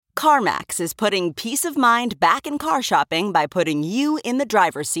CarMax is putting peace of mind back in car shopping by putting you in the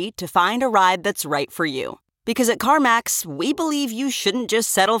driver's seat to find a ride that's right for you. Because at CarMax, we believe you shouldn't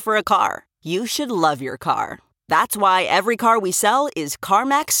just settle for a car. You should love your car. That's why every car we sell is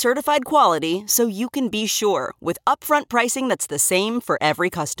CarMax certified quality, so you can be sure with upfront pricing that's the same for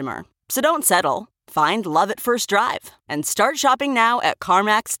every customer. So don't settle. Find love at first drive and start shopping now at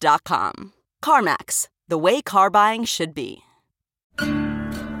CarMax.com. CarMax, the way car buying should be.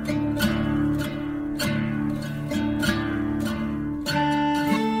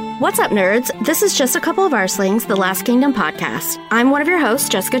 What's up, nerds? This is Just a Couple of Arslings, the Last Kingdom podcast. I'm one of your hosts,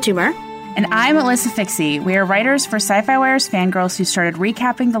 Jessica Toomer. And I'm Alyssa Fikse. We are writers for SYFY Wire's Fangrrls who started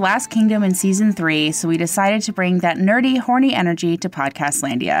recapping The Last Kingdom in Season 3, so we decided to bring that nerdy, horny energy to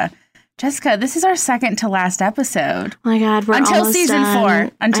Podcastlandia. Jessica, this is our second to last episode. Oh my God, we're until almost season done.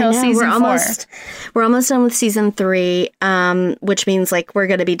 4. Until season 4. We're almost done with season 3, which means like we're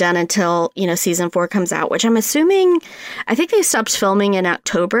going to be done until, season 4 comes out, which I'm assuming, I think they stopped filming in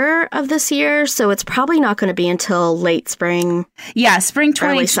October of this year, so it's probably not going to be until late spring. Yeah,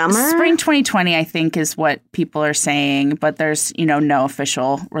 early summer. Spring 2020, I think, is what people are saying, but there's, no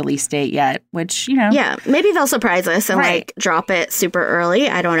official release date yet, which, Yeah, maybe they'll surprise us and drop it super early.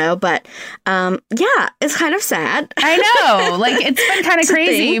 I don't know, but yeah, it's kind of sad. I know, it's been kind of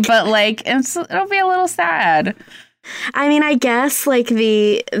crazy, but it'll be a little sad. I mean, I guess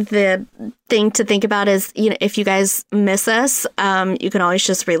the thing to think about is, if you guys miss us, you can always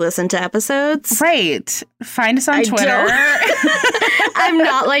just re-listen to episodes. Right. Find us on Twitter. I'm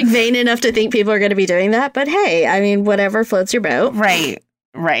not vain enough to think people are going to be doing that, but hey, I mean, whatever floats your boat.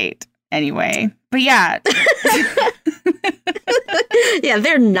 Right. Anyway, but yeah. Yeah,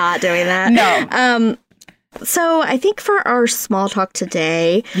 they're not doing that. No. So I think for our small talk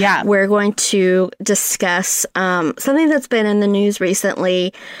today, we're going to discuss something that's been in the news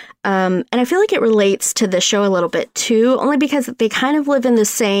recently. And I feel like it relates to the show a little bit too, only because they kind of live in the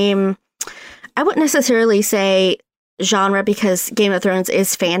same, I wouldn't necessarily say genre because Game of Thrones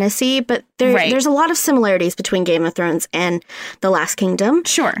is fantasy, but there's a lot of similarities between Game of Thrones and The Last Kingdom.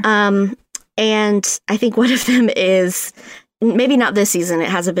 Sure. And I think one of them is, maybe not this season, it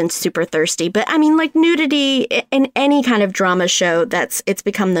hasn't been super thirsty, but I mean, nudity in any kind of drama show, it's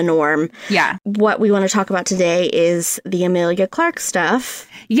become the norm. Yeah. What we want to talk about today is the Emilia Clarke stuff.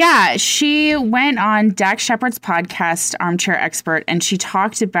 Yeah, she went on Dax Shepard's podcast, Armchair Expert, and she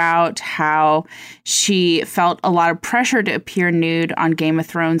talked about how she felt a lot of pressure to appear nude on Game of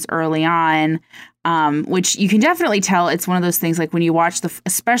Thrones early on. Which you can definitely tell it's one of those things when you watch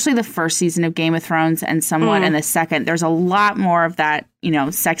especially the first season of Game of Thrones and somewhat in the second, there's a lot more of that,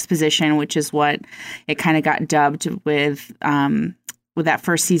 sex position, which is what it kind of got dubbed with that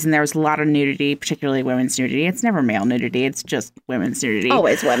first season. There was a lot of nudity, particularly women's nudity. It's never male nudity. It's just women's nudity.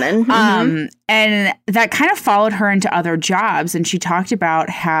 Always women. And that kind of followed her into other jobs. And she talked about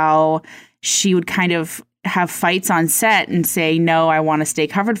how she would kind of have fights on set and say, no, I want to stay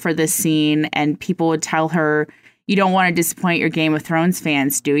covered for this scene. And people would tell her, you don't want to disappoint your Game of Thrones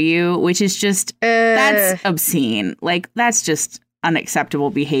fans, do you? Which is just, that's obscene. That's just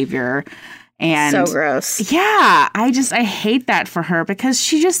unacceptable behavior. And so gross. Yeah. I hate that for her because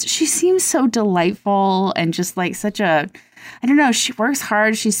she seems so delightful and just such a, I don't know. She works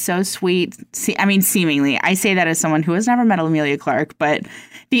hard. She's so sweet. Seemingly. I say that as someone who has never met Emilia Clarke, but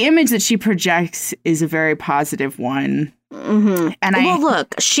the image that she projects is a very positive one. Mm-hmm. And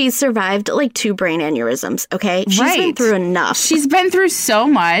look, she survived 2 brain aneurysms. Okay, she's been through enough. She's been through so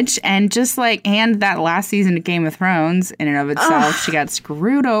much, and just and that last season of Game of Thrones, in and of itself, she got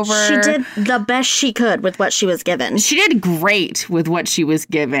screwed over. She did the best she could with what she was given. She did great with what she was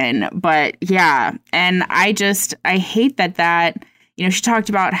given, but yeah, and I hate that. She talked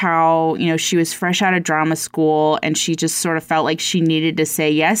about how, she was fresh out of drama school and she just sort of felt like she needed to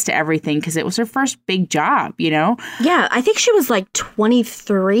say yes to everything because it was her first big job, Yeah, I think she was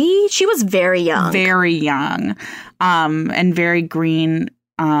 23. She was very young. Very young, and very green.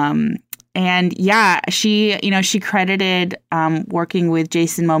 And yeah, she credited working with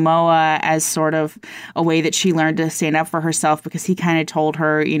Jason Momoa as sort of a way that she learned to stand up for herself because he kind of told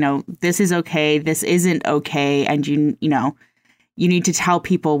her, this is okay, this isn't okay, and you need to tell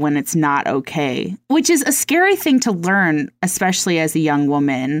people when it's not okay, which is a scary thing to learn, especially as a young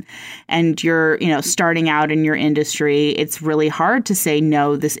woman. And you're, starting out in your industry. It's really hard to say,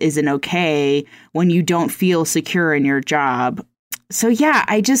 no, this isn't okay when you don't feel secure in your job. So, yeah,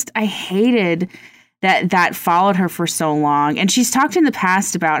 I hated that followed her for so long. And she's talked in the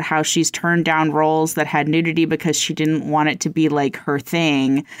past about how she's turned down roles that had nudity because she didn't want it to be like her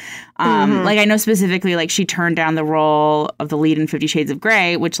thing. Like I know specifically, like she turned down the role of the lead in 50 Shades of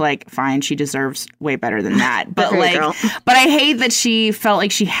Grey, which like fine, she deserves way better than that. But but I hate that she felt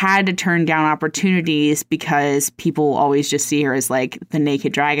like she had to turn down opportunities because people always just see her as like the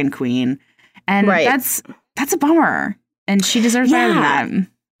naked dragon queen. And that's a bummer. And she deserves better than that.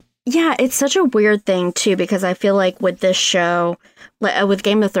 Yeah, it's such a weird thing, too, because I feel like with this show, with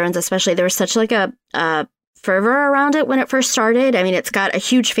Game of Thrones especially, there was such like a fervor around it when it first started. I mean, it's got a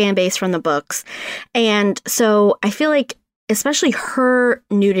huge fan base from the books. And so I feel like especially her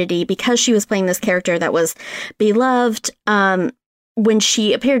nudity, because she was playing this character that was beloved, when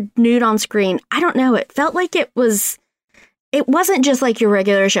she appeared nude on screen, I don't know, it felt like it wasn't just like your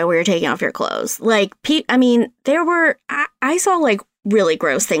regular show where you're taking off your clothes. Like, I mean, I saw like really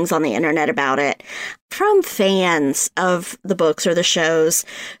gross things on the internet about it from fans of the books or the shows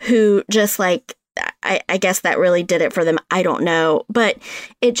who just like, I guess that really did it for them. I don't know. But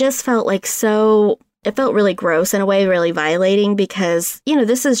it just felt like it felt really gross in a way, really violating because, you know,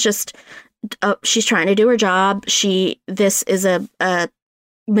 this is just, she's trying to do her job. This is a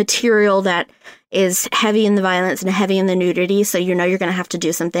material that is heavy in the violence and heavy in the nudity. So, you know, you're going to have to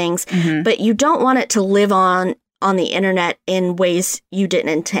do some things, but you don't want it to live on the internet in ways you didn't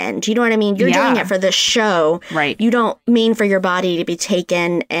intend. You know what I mean? You're doing it for this show. Right. You don't mean for your body to be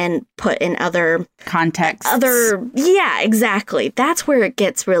taken and put in other contexts. Yeah, exactly. That's where it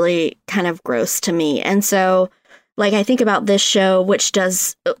gets really kind of gross to me. And so, like, I think about this show, which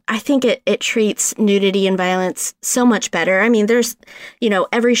I think it treats nudity and violence so much better. I mean, there's, you know,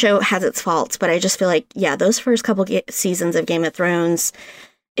 every show has its faults, but I just feel like, yeah, those first couple seasons of Game of Thrones,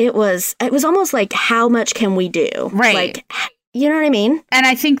 it was almost like, how much can we do? Right. Like, you know what I mean? And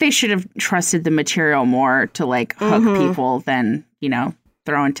I think they should have trusted the material more to like hook people than, you know,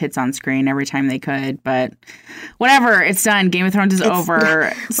 throwing tits on screen every time they could. But whatever, it's done. Game of Thrones is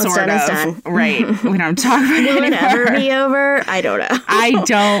over. Sort of. It's done. Right. We don't talk about it anymore. Will it ever be over? I don't know. I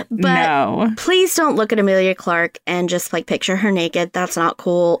don't know. Please don't look at Emilia Clarke and just like picture her naked. That's not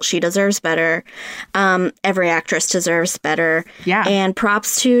cool. She deserves better. Every actress deserves better. Yeah. And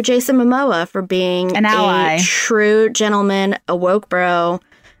props to Jason Momoa for being an ally, a true gentleman, a woke bro.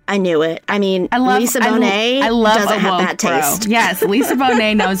 I knew it. I mean, Lisa Bonet doesn't have that taste. Yes, Lisa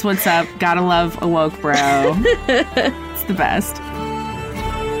Bonet knows what's up. Gotta love a woke bro. It's the best.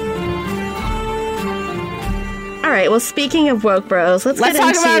 All right. Well, speaking of woke bros, let's talk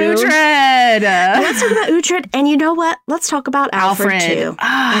about Uhtred. Let's talk about Uhtred. And you know what? Let's talk about Alfred too.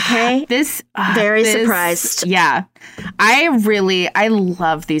 Okay. Very surprised. Yeah. I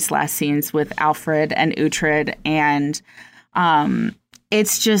love these last scenes with Alfred and Uhtred, and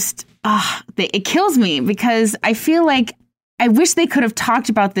it's just, it kills me because I feel like I wish they could have talked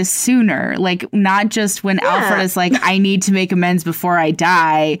about this sooner. Like, not just when Alfred is like, I need to make amends before I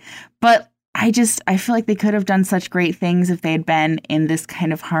die. But I feel like they could have done such great things if they had been in this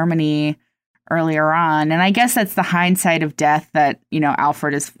kind of harmony earlier on. And I guess that's the hindsight of death that, you know,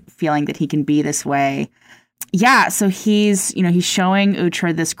 Alfred is feeling that he can be this way. Yeah. So he's showing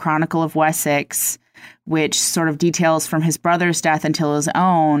Uhtred this Chronicle of Wessex, which sort of details from his brother's death until his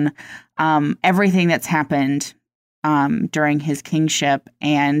own, everything that's happened during his kingship,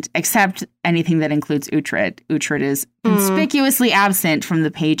 and except anything that includes Uhtred. Uhtred is conspicuously absent from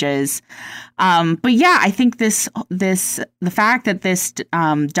the pages. But yeah, I think the fact that this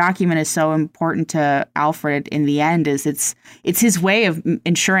document is so important to Alfred in the end is it's his way of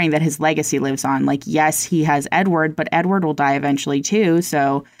ensuring that his legacy lives on. Like, yes, he has Edward, but Edward will die eventually too.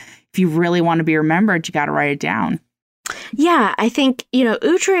 So if you really want to be remembered, you got to write it down. Yeah, I think, you know,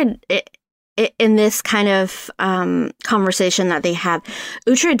 Uhtred, in this kind of conversation that they have,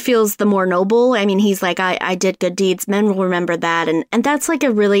 Uhtred feels the more noble. I mean, he's like, I did good deeds. Men will remember that. And that's like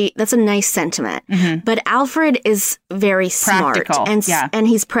that's a nice sentiment. Mm-hmm. But Alfred is very smart and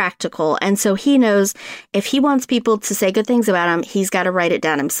he's practical. And so he knows if he wants people to say good things about him, he's got to write it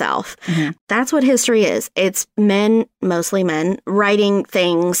down himself. Mm-hmm. That's what history is. It's men, mostly men, writing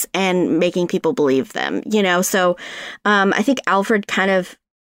things and making people believe them, you know? So I think Alfred kind of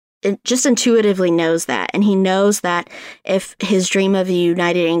just intuitively knows that. And he knows that if his dream of a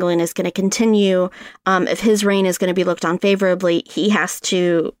united England is going to continue, if his reign is going to be looked on favorably, he has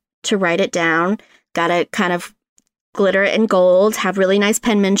to write it down, got to kind of glitter and gold, have really nice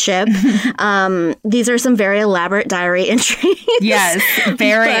penmanship. These are some very elaborate diary entries. Yes,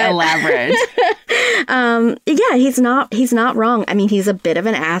 very elaborate. Yeah, he's not wrong. I mean, he's a bit of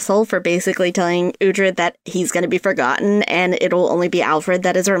an asshole for basically telling Uhtred that he's going to be forgotten and it'll only be Alfred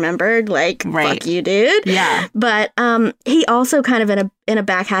that is remembered. Like, fuck you, dude. Yeah. But he also kind of in a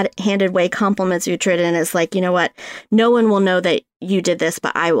backhanded way compliments Uhtred and is like, you know what? No one will know that you did this,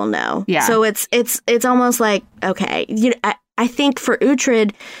 but I will know. Yeah. So it's almost like, okay, I think for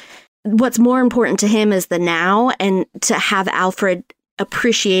Uhtred, what's more important to him is the now, and to have Alfred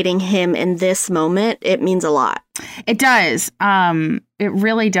appreciating him in this moment, it means a lot. It does. It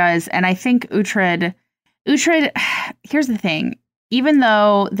really does. And I think Uhtred, here's the thing. Even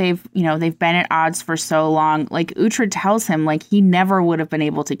though they've been at odds for so long, like Uhtred tells him, like, he never would have been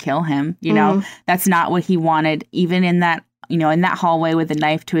able to kill him. You know, that's not what he wanted. Even in that, in that hallway with a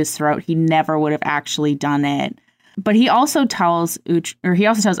knife to his throat, he never would have actually done it. But he also tells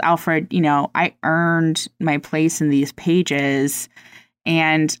Alfred, I earned my place in these pages.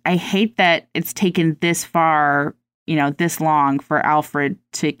 And I hate that it's taken this far, this long for Alfred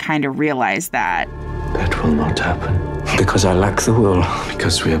to kind of realize that. That will not happen. Because I lack the will.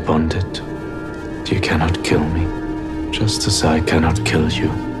 Because we are bonded. You cannot kill me. Just as I cannot kill you.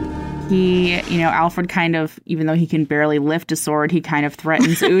 He, Alfred kind of, even though he can barely lift a sword, he kind of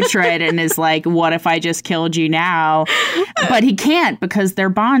threatens Uhtred and is like, what if I just killed you now? But he can't because they're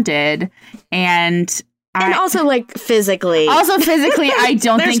bonded. And also, like, physically. I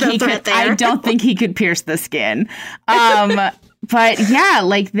don't think he could. I don't think he could pierce the skin. But yeah,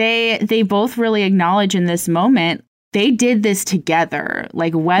 like they both really acknowledge in this moment they did this together.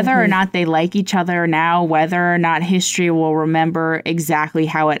 Like, whether or not they like each other now, whether or not history will remember exactly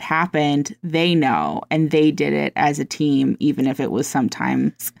how it happened, they know, and they did it as a team, even if it was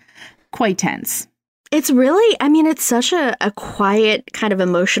sometimes quite tense. It's really, I mean, it's such a quiet kind of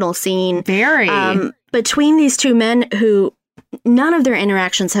emotional scene. Very. Between these two men who, none of their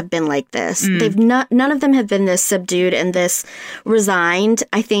interactions have been like this. None of them have been this subdued and this resigned.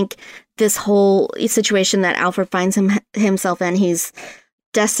 I think this whole situation that Alfred finds himself in, he's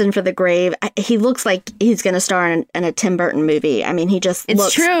destined for the grave. He looks like he's going to star in a Tim Burton movie. I mean, he just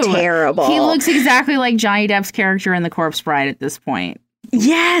looks terrible. He looks exactly like Johnny Depp's character in The Corpse Bride at this point.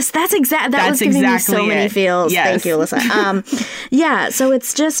 Yes, that's was giving me so many feels. Yes. Thank you, Alyssa. Yeah, so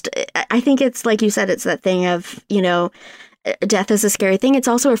it's just, I think it's like you said, it's that thing of, death is a scary thing. It's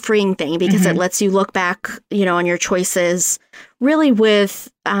also a freeing thing because it lets you look back, on your choices really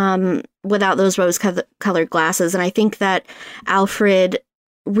without those rose-colored glasses. And I think that Alfred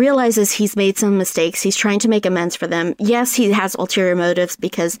realizes he's made some mistakes. He's trying to make amends for them. Yes, he has ulterior motives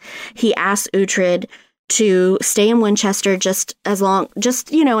because he asked Uhtred to stay in Winchester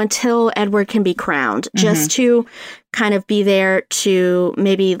until Edward can be crowned, just to kind of be there to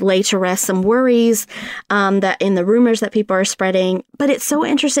maybe lay to rest some worries that in the rumors that people are spreading. But it's so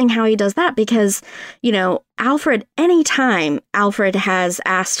interesting how he does that because, Alfred, anytime Alfred has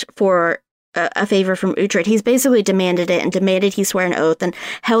asked for a favor from Uhtred, he's basically demanded it and demanded he swear an oath and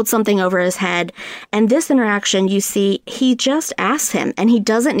held something over his head. And this interaction, you see, he just asks him and he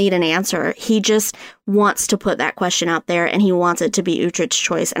doesn't need an answer. He just wants to put that question out there and he wants it to be Uhtred's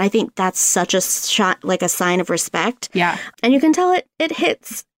choice. And I think that's such a shot, like a sign of respect. Yeah. And you can tell it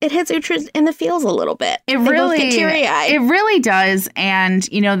hits Uhtred in the feels a little bit. They both get teary-eyed. It really does. And,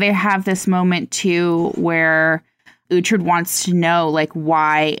 they have this moment too where Uhtred wants to know, like,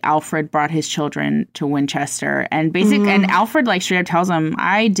 why Alfred brought his children to Winchester. And basically, and Alfred, like, straight up tells him,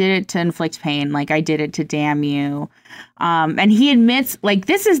 I did it to inflict pain. Like, I did it to damn you. And he admits, like,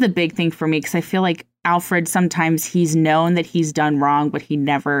 this is the big thing for me, because I feel like Alfred, sometimes he's known that he's done wrong, but he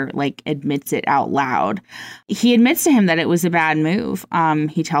never, like, admits it out loud. He admits to him that it was a bad move.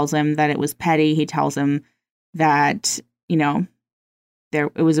 He tells him that it was petty. He tells him that,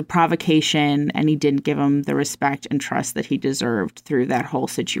 it was a provocation and he didn't give him the respect and trust that he deserved through that whole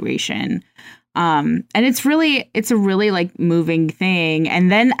situation. And it's a really like moving thing. And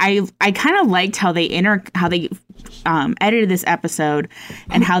then I kind of liked how they edited this episode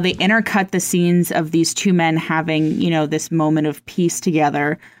and how they intercut the scenes of these two men having, this moment of peace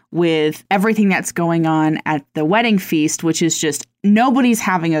together with everything that's going on at the wedding feast, which is just nobody's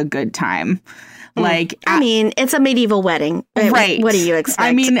having a good time. Like, I mean, it's a medieval wedding. Right. What do you expect?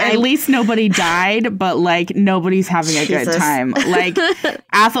 I mean, at least nobody died, but like nobody's having a good time. Like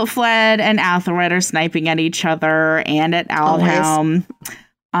Aethelflaed and Aethelred are sniping at each other and at Aldhelm.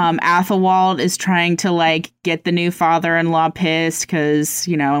 Aethelwold is trying to like get the new father-in-law pissed because,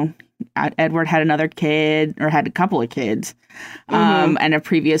 Edward had another kid, or had a couple of kids, and a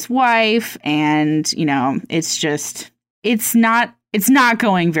previous wife. And, you know, it's not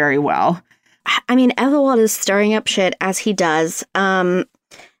going very well. I mean, Aethelwold is stirring up shit as he does.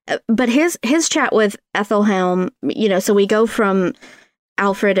 But his chat with Ethelhelm, you know, so we go from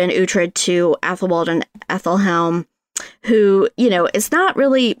Alfred and Uhtred to Aethelwold and Ethelhelm, who, you know, is not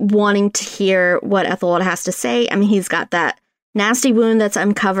really wanting to hear what Aethelwold has to say. I mean, he's got that nasty wound that's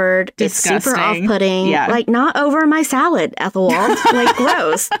uncovered. Disgusting. It's super off-putting. Yeah. Like, not over my salad, Aethelwold. Like,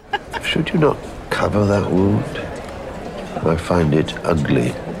 gross. Should you not cover that wound? I find it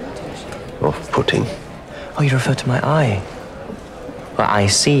ugly, off-putting. Oh, you refer to my eye? Well, I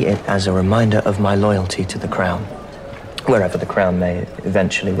see it as a reminder of my loyalty to the crown, wherever the crown may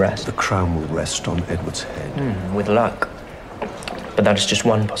eventually rest. The crown will rest on Edward's head. With luck. But that is just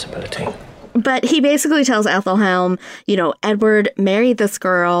one possibility. But he basically tells Ethelhelm, you know, Edward married this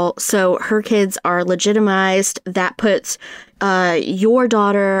girl, so her kids are legitimized. That puts your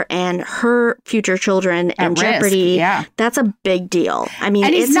daughter and her future children in jeopardy. Yeah. That's a big deal. I mean,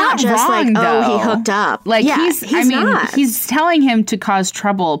 and it's not just wrong, like, though. oh, he hooked up. Like, yeah, he's telling him to cause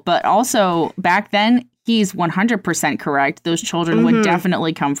trouble, but also back then, he's 100% correct. Those children would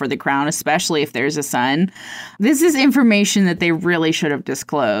definitely come for the crown, especially if there's a son. This is information that they really should have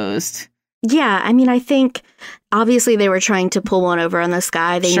disclosed. Yeah, I mean, I think obviously they were trying to pull one over on this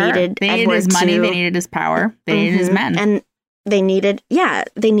guy. They needed Edward his money, they needed his power, they needed his men. And they needed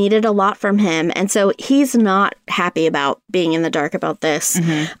a lot from him. And so he's not happy about being in the dark about this,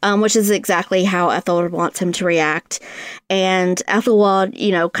 which is exactly how Aethelwold wants him to react. And Aethelwold,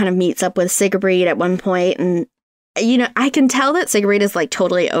 you know, kind of meets up with Sigebreed at one point, and you know, I can tell that Sigebreed is like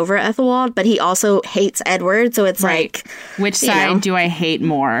totally over Aethelwold, but he also hates Edward. So it's like, which side do I hate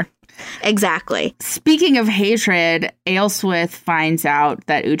more? Exactly. Speaking of hatred, Aelswith finds out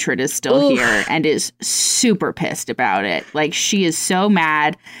that Uhtred is still here and is super pissed about it. Like, she is so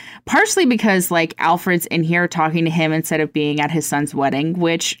mad, partially because, like, Alfred's in here talking to him instead of being at his son's wedding,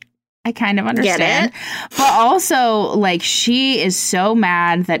 which I kind of understand. But also, like, she is so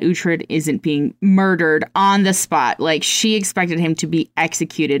mad that Uhtred isn't being murdered on the spot. Like, she expected him to be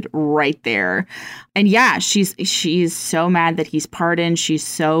executed right there. And yeah, she's so mad that he's pardoned. She's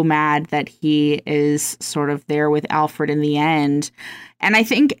so mad that he is sort of there with Alfred in the end. And I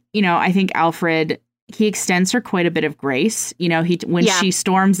think Alfred, he extends her quite a bit of grace. You know, when she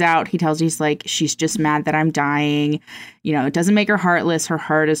storms out, he tells her, he's like, she's just mad that I'm dying. You know, it doesn't make her heartless. Her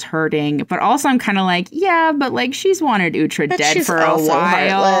heart is hurting. But also I'm kind of like, yeah, but like, she's wanted Uhtred dead for a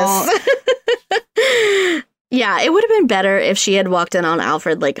while. Yeah, it would have been better if she had walked in on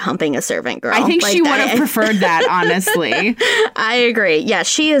Alfred, like, humping a servant girl. I think she would have preferred that, honestly. I agree. Yeah,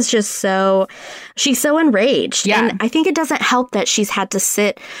 she is just she's so enraged. Yeah. And I think it doesn't help that she's had to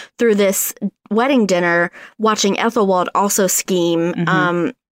sit through this wedding dinner watching Aethelwold also scheme.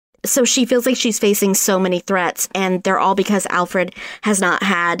 So she feels like she's facing so many threats, and they're all because Alfred has not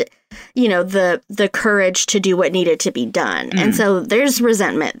had, you know, the courage to do what needed to be done. And so there's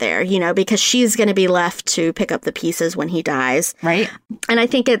resentment there, you know, because she's going to be left to pick up the pieces when he dies. Right. And I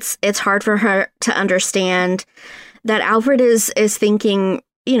think it's hard for her to understand that Alfred is thinking,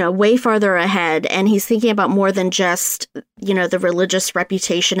 you know, way farther ahead, and he's thinking about more than just, you know, the religious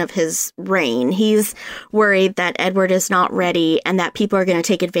reputation of his reign. He's worried that Edward is not ready and that people are going to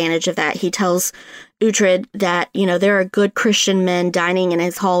take advantage of that. He tells Uhtred that, you know, there are good Christian men dining in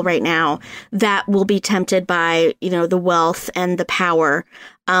his hall right now that will be tempted by, you know, the wealth and the power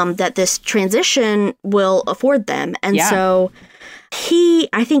that this transition will afford them. And so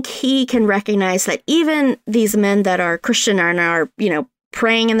I think he can recognize that even these men that are Christian and are, you know,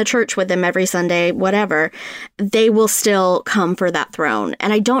 praying in the church with them every Sunday, whatever, they will still come for that throne.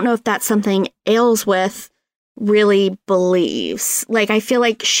 And I don't know if that's something Aelswith really believes. Like, I feel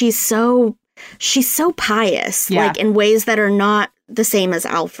like she's so pious, like in ways that are not the same as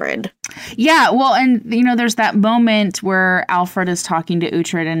Alfred. Yeah, well, and, you know, there's that moment where Alfred is talking to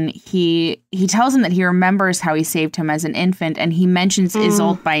Uhtred, and he tells him that he remembers how he saved him as an infant, and he mentions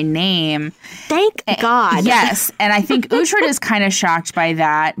Isolde by name. Thank God. Yes, and I think Uhtred is kind of shocked by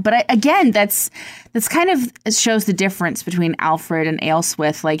that. But again, that's kind of shows the difference between Alfred and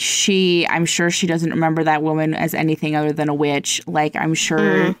Aelswith. Like, I'm sure she doesn't remember that woman as anything other than a witch. Like, I'm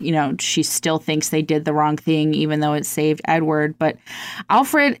sure, you know, she still thinks they did the wrong thing, even though it saved Edward. But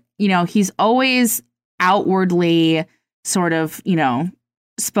Alfred, you know, he's always outwardly sort of, you know,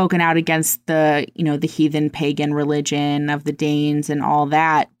 spoken out against the, you know, the heathen pagan religion of the Danes and all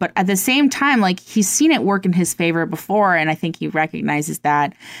that. But at the same time, like, he's seen it work in his favor before. And I think he recognizes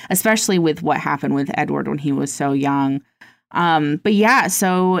that, especially with what happened with Edward when he was so young. But yeah,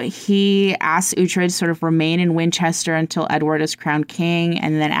 so he asks Uhtred to sort of remain in Winchester until Edward is crowned king.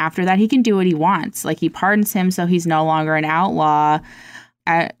 And then after that, he can do what he wants. Like, he pardons him so he's no longer an outlaw.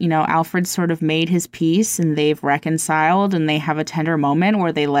 Alfred sort of made his peace and they've reconciled and they have a tender moment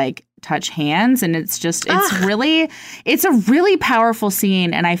where they like touch hands. And it's a really powerful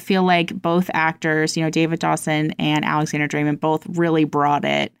scene. And I feel like both actors, David Dawson and Alexander Draymond, both really brought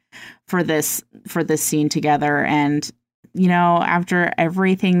it for this scene together. And, after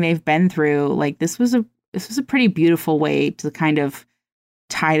everything they've been through, like this was a pretty beautiful way to kind of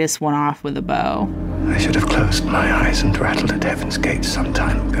tie this one off with a bow. I should have closed my eyes and rattled at heaven's gates some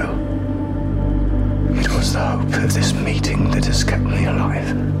time ago. It was the hope of this meeting that has kept me alive.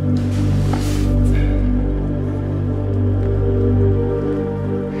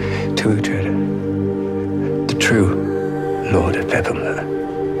 To Uhtred, the true Lord of Peppermere.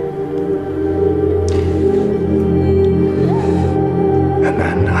 A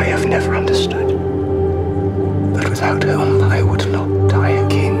man I have never understood, but without whom I would not die a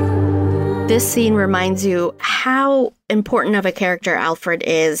king. This scene reminds you how important of a character Alfred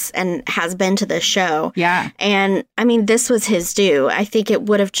is and has been to this show. Yeah. And I mean, this was his due. I think it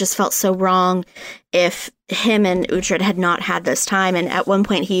would have just felt so wrong if him and Uhtred had not had this time. And at one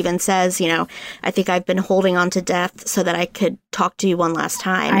point he even says, I think I've been holding on to death so that I could talk to you one last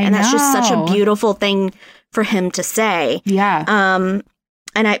time. And that's just such a beautiful thing for him to say. Yeah.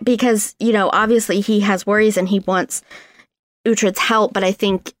 Because, obviously he has worries and he wants Uhtred's help, but I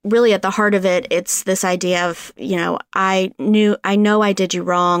think really at the heart of it, it's this idea of, I know I did you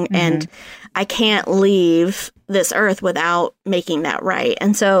wrong, and I can't leave this earth without making that right.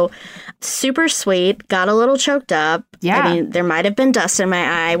 And so super sweet, got a little choked up. Yeah. I mean, there might have been dust in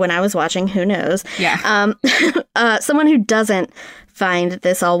my eye when I was watching, who knows? Yeah. Someone who doesn't find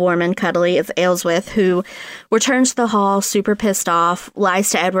this all warm and cuddly is Aelswith, who returns to the hall super pissed off, lies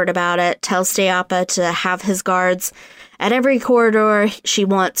to Edward about it, tells Steapa to have his guards at every corridor. She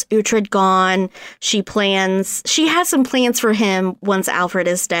wants Uhtred gone. She has some plans for him once Alfred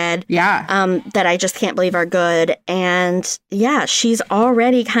is dead. Yeah. That I just can't believe are good. And yeah, she's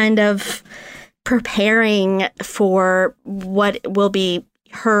already kind of preparing for what will be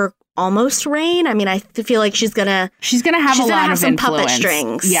her almost reign. I mean, I feel like she's gonna have a lot of some puppet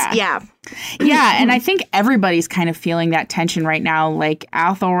strings. Yeah. And I think everybody's kind of feeling that tension right now. Like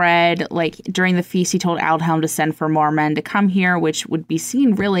Aethelred, like during the feast, he told Aldhelm to send for more men to come here, which would be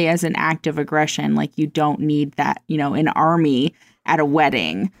seen really as an act of aggression. Like, you don't need that, an army at a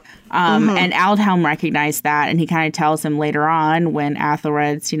wedding. And Aldhelm recognized that, and he kind of tells him later on when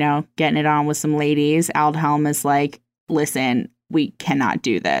Aethelred's, getting it on with some ladies, Aldhelm is like, listen, we cannot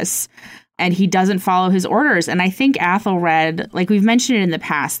do this. And he doesn't follow his orders. And I think Aethelred, like we've mentioned it in the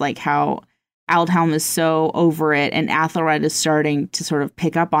past, like how Aldhelm is so over it, and Aethelred is starting to sort of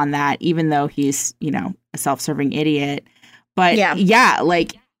pick up on that, even though he's, a self-serving idiot. But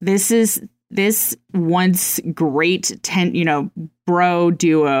like this once great bro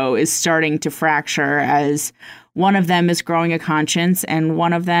duo is starting to fracture as one of them is growing a conscience and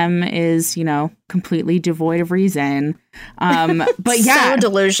one of them is, completely devoid of reason. But so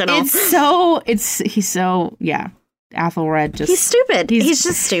delusional. Aethelred just... He's stupid. He's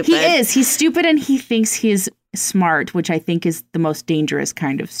just stupid. He is. He's stupid, and he thinks he's smart, which I think is the most dangerous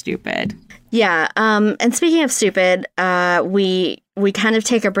kind of stupid. Yeah. And speaking of stupid, we kind of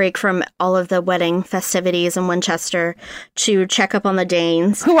take a break from all of the wedding festivities in Winchester to check up on the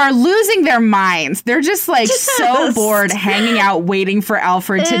Danes. Who are losing their minds. They're just so bored hanging out waiting for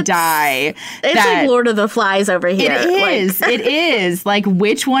Alfred to die. It's like Lord of the Flies over here. It is. Like,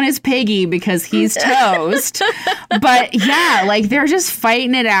 which one is Piggy because he's toast? But yeah, like they're just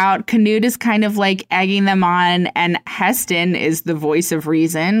fighting it out. Canute is kind of like egging them on, and Heston is the voice of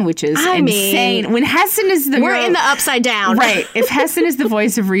reason, which is insane. When Heston is we're in the upside down. Right. If Heston is the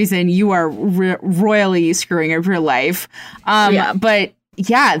voice of reason, you are royally screwing up your life. But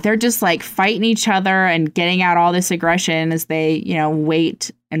yeah, they're just like fighting each other and getting out all this aggression as they,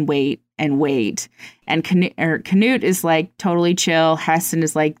 wait and wait and wait. And Canute is like totally chill. Heston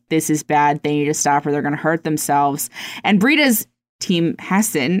is like, this is bad. They need to stop or they're going to hurt themselves. And Brita's team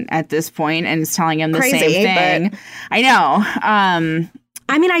Heston at this point and is telling him the same thing. I know.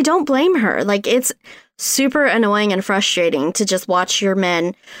 I mean, I don't blame her. Like, it's super annoying and frustrating to just watch your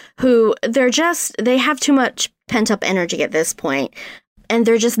men who they have too much pent up energy at this point, and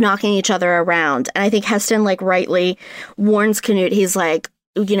they're just knocking each other around. And I think Heston, like, rightly warns Canute. He's like,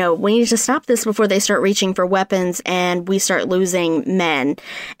 we need to stop this before they start reaching for weapons and we start losing men.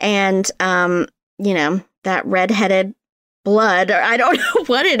 And, that redheaded blood, or I don't know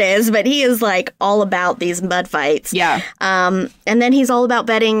what it is, but he is like all about these mud fights. Yeah. And then he's all about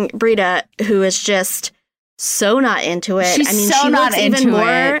betting Brita, who is just so not into it. She's so not into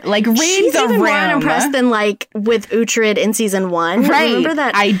it. Like, read she's the even room. more unimpressed than like with Uhtred in season 1. Right. Remember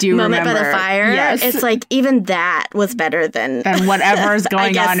that I do moment remember. by the fire? Yes. It's like even that was better than whatever's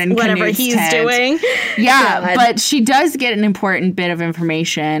going on in whatever Canute's he's tent. doing. Yeah, God. but she does get an important bit of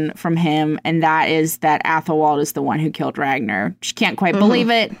information from him, and that is that Aethelwold is the one who killed Ragnar. She can't quite believe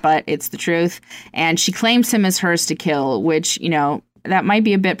it, but it's the truth. And she claims him as hers to kill, which, you know, that might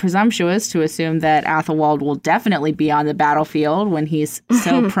be a bit presumptuous to assume that Aethelwold will definitely be on the battlefield when he's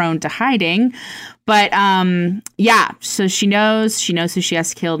so prone to hiding. But yeah, so she knows who she has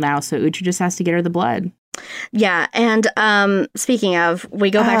to kill now. So Uhtred just has to get her the blood. Yeah, and speaking of,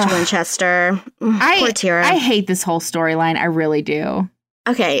 we go back to Winchester. Poor Thyra. I hate this whole storyline. I really do.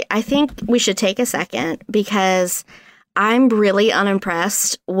 Okay, I think we should take a second because I'm really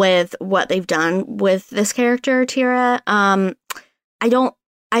unimpressed with what they've done with this character, Thyra. I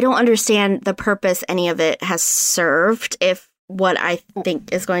don't understand the purpose any of it has served if what I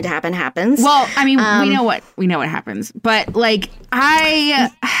think is going to happen happens. Well, I mean, we know what happens, but like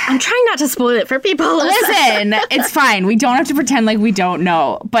I'm trying not to spoil it for people. Listen, it's fine. We don't have to pretend like we don't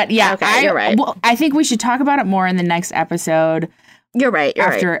know. But yeah, okay, you're right. Well, I think we should talk about it more in the next episode. You're right.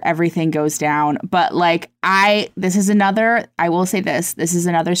 After everything goes down. But like I will say this is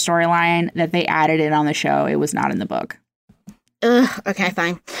another storyline that they added in on the show. It was not in the book. Okay,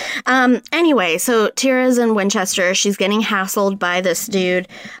 fine. Anyway, so Thyra's in Winchester. She's getting hassled by this dude,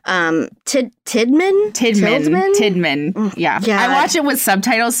 Tidman. Yeah. I watch it with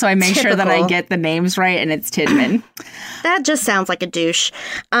subtitles, so I make sure that I get the names right, and it's Tidman. That just sounds like a douche.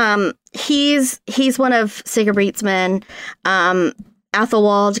 He's one of Sigurd's men.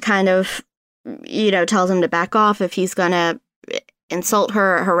 Aethelwold kind of, tells him to back off if he's gonna insult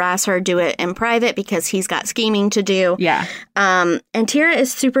her, harass her, do it in private because he's got scheming to do. Yeah. And Thyra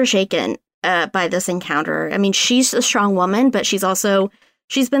is super shaken by this encounter. I mean, she's a strong woman, but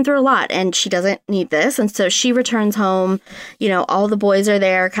she's been through a lot and she doesn't need this. And so she returns home. All the boys are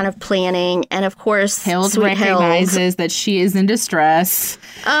there kind of planning. And of course, Hild recognizes that she is in distress.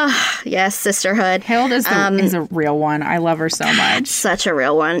 Yes, sisterhood. Hild is a real one. I love her so much. Such a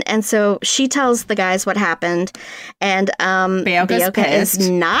real one. And so she tells the guys what happened. And Beocca is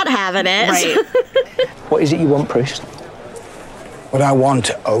not having it. Right. What is it you want, priest? What I want,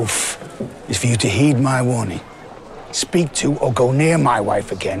 Oath, is for you to heed my warning. Speak to or go near my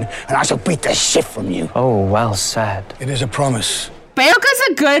wife again, and I shall beat the shit from you. Oh, well said. It is a promise. Beocca's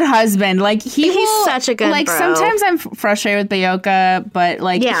a good husband. Like he's such a good bro. Sometimes I'm frustrated with Beocca, but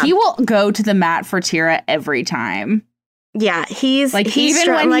he will go to the mat for Thyra every time. Yeah, he's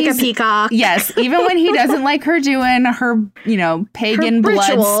even like a peacock. Yes, even when he doesn't like her doing her, pagan her blood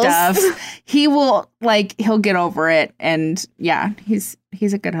rituals. stuff, he'll get over it. And yeah, he's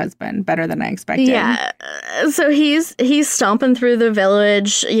a good husband, better than I expected. Yeah, so he's stomping through the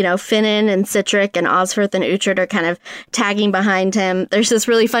village. Finan and Citric and Osferth and Uhtred are kind of tagging behind him. There's this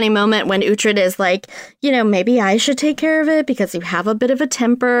really funny moment when Uhtred is like, maybe I should take care of it because you have a bit of a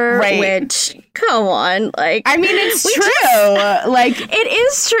temper. Right. Which, come on, I mean, it's true. It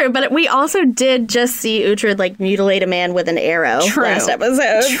is true, but we also did just see Uhtred mutilate a man with an arrow last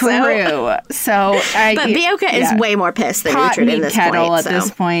episode. True. But Beocca is way more pissed than Uhtred in this point. At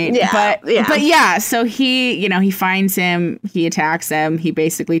this point. Yeah. But yeah, so he finds him, he attacks him, he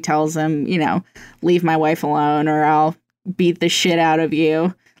basically tells him, leave my wife alone or I'll beat the shit out of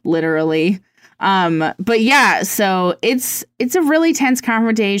you, literally. But yeah, so it's a really tense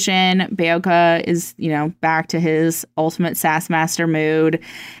confrontation. Beocca is, back to his ultimate Sassmaster mood.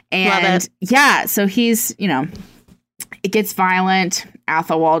 And love it. Yeah, so he's, it gets violent.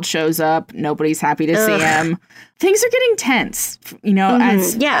 Aethelwold shows up. Nobody's happy to see him. Things are getting tense,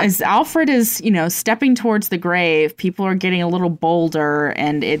 as Alfred is, stepping towards the grave. People are getting a little bolder,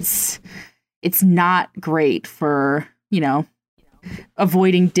 and it's not great for,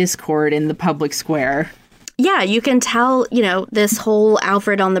 avoiding discord in the public square. Yeah, you can tell, this whole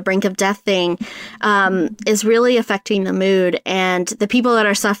Alfred on the brink of death thing is really affecting the mood. And the people that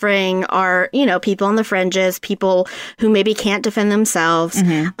are suffering are, people on the fringes, people who maybe can't defend themselves.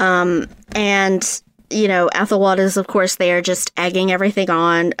 Mm-hmm. And, Aethelwold is, of course, there just egging everything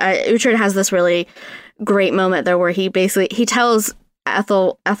on. Uhtred has this really great moment, though, where he tells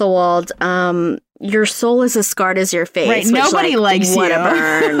Aethelwold, your soul is as scarred as your face. Right, which, nobody likes what you. A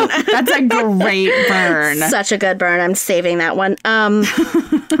burn. That's a great burn. Such a good burn. I'm saving that one.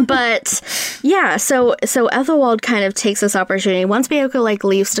 But yeah, so Aethelwold kind of takes this opportunity. Once Beocca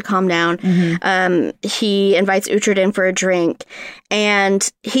leaves to calm down, he invites Uhtred in for a drink,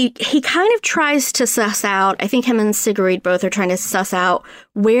 and he kind of tries to suss out. I think him and Sigrid both are trying to suss out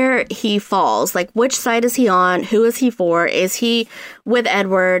where he falls. Like, which side is he on? Who is he for? Is he with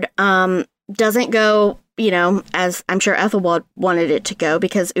Edward? Doesn't go, as I'm sure Aethelwold wanted it to go,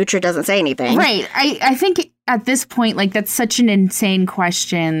 because Uhtred doesn't say anything. Right. I think at this point, that's such an insane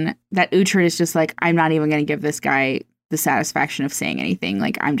question that Uhtred is just like, I'm not even going to give this guy the satisfaction of saying anything.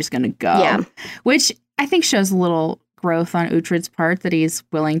 I'm just going to go. Yeah. Which I think shows a little growth on Uhtred's part, that he's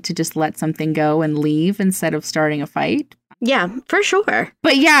willing to just let something go and leave instead of starting a fight. Yeah, for sure.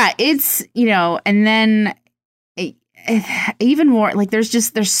 But yeah, it's, and then even more,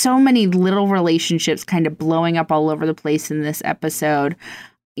 there's so many little relationships kind of blowing up all over the place in this episode.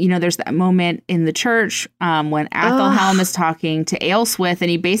 There's that moment in the church when Athelhelm is talking to Aelswith, and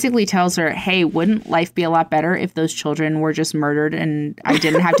he basically tells her, hey, wouldn't life be a lot better if those children were just murdered and I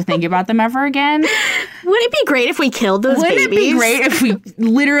didn't have to think about them ever again? Wouldn't it be great if we killed those babies? Wouldn't it be great if we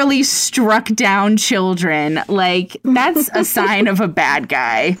literally struck down children? That's a sign of a bad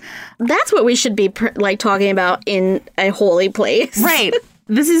guy. That's what we should be talking about in a holy place. Right.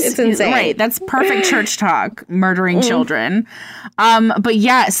 It's insane. Right. That's perfect church talk, murdering children. But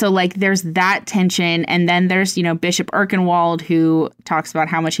yeah, so there's that tension. And then there's, Bishop Erkenwald, who talks about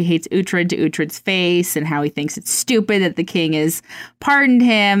how much he hates Uhtred to Uhtred's face and how he thinks it's stupid that the king has pardoned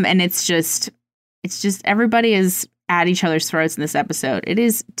him. And it's just everybody is at each other's throats in this episode. It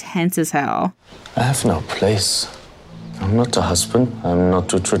is tense as hell. I have no place. I'm not a husband. I'm not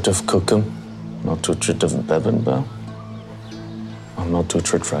Uhtred of Cookham, not Uhtred of Bebenbow. I'm not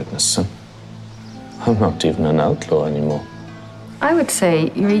Uhtred Ragnarsson. I'm not even an outlaw anymore. I would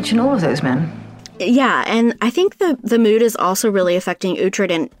say you're each and all of those men. Yeah, and I think the mood is also really affecting Uhtred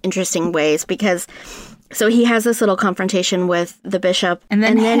in interesting ways, because so he has this little confrontation with the bishop. And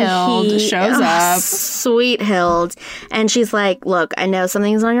then Hild shows up. Sweet Hild. And she's like, look, I know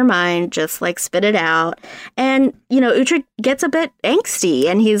something's on your mind. Just spit it out. And, Uhtred gets a bit angsty.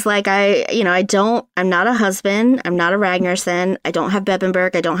 And he's like, I'm not a husband. I'm not a Ragnarsson. I don't have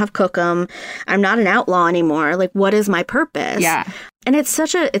Bebenberg. I don't have Cookham. I'm not an outlaw anymore. What is my purpose? Yeah. And it's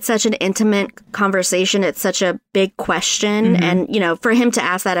such an intimate conversation. It's such a big question. Mm-hmm. And, for him to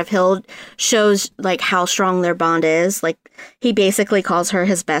ask that of Hild shows how strong their bond is. He calls her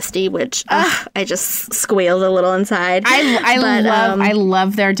his bestie, which I just squealed a little inside. I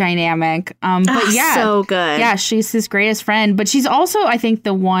love their dynamic. But yeah, so good. Yeah, she's his greatest friend, but she's also, I think,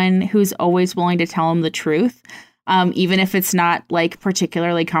 the one who's always willing to tell him the truth. Even if it's not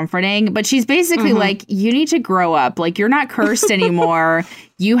particularly comforting, but she's basically you need to grow up. You're not cursed anymore.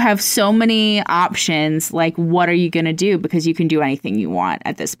 You have so many options. What are you going to do? Because you can do anything you want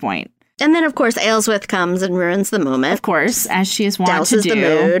at this point. And then, of course, Aelswith comes and ruins the moment. Of course, as she is wont to do. The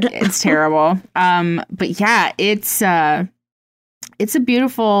mood. It's terrible. But yeah, it's a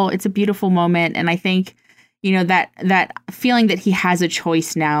beautiful moment. And I think, that feeling that he has a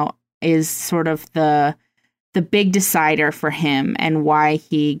choice now is sort of the big decider for him, and why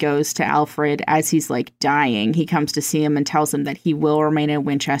he goes to Alfred as he's dying. He comes to see him and tells him that he will remain in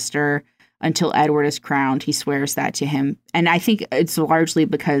Winchester until Edward is crowned. He swears that to him. And I think it's largely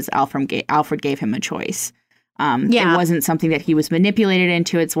because Alfred gave him a choice. It wasn't something that he was manipulated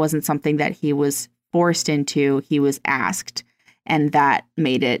into. It wasn't something that he was forced into. He was asked. And that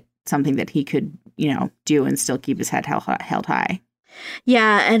made it something that he could, do and still keep his head held high.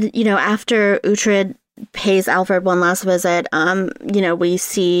 Yeah. And, after Uhtred pays Alfred one last visit, we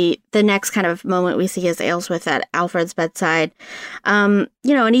see the next kind of moment we see is Aelswith at Alfred's bedside, and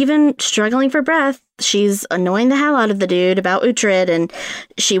even struggling for breath. She's annoying the hell out of the dude about Uhtred, and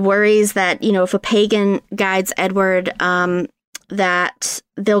she worries that, if a pagan guides Edward, that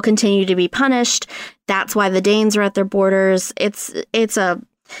they'll continue to be punished. That's why the Danes are at their borders. It's a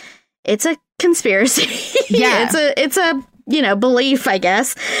conspiracy. Yeah. it's a belief, I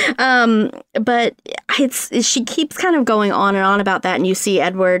guess. But she keeps kind of going on and on about that. And you see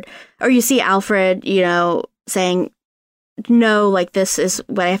Alfred, saying, no, this is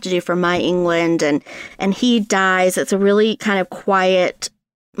what I have to do for my England. And he dies. It's a really kind of quiet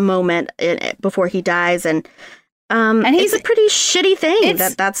moment before he dies. And And it's a pretty shitty thing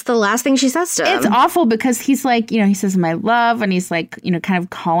that's the last thing she says to him. It's awful because he's like, he says, my love. And he's like, kind of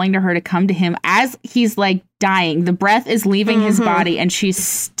calling to her to come to him as he's like dying. The breath is leaving his body and she's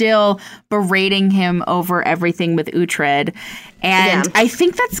still berating him over everything with Uhtred. And I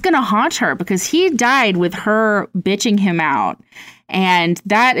think that's going to haunt her because he died with her bitching him out. And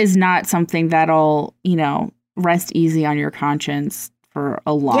that is not something that'll, rest easy on your conscience for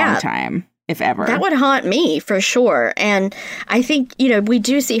a long time, if ever. That would haunt me for sure. And I think, we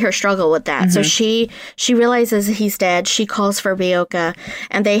do see her struggle with that. So she realizes he's dead. She calls for Beocca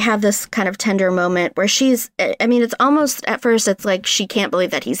and they have this kind of tender moment where it's almost at first it's like she can't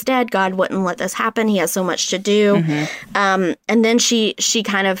believe that he's dead. God wouldn't let this happen. He has so much to do. And then she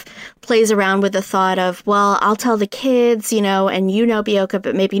kind of plays around with the thought of, well, I'll tell the kids, and Beocca,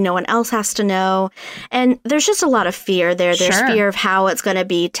 but maybe no one else has to know. And there's just a lot of fear there. There's fear of how it's going to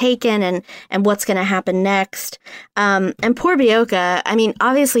be taken and what's going to happen next. And poor Beocca,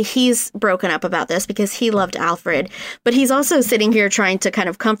 obviously he's broken up about this because he loved Alfred, but he's also sitting here trying to kind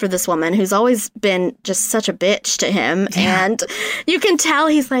of comfort this woman who's always been just such a bitch to him. Yeah. And you can tell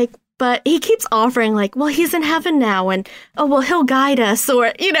he's like, but he keeps offering like, well, he's in heaven now and, oh, well, he'll guide us.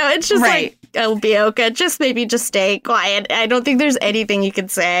 Or, it's just like, oh, Beocca, just stay quiet. I don't think there's anything you can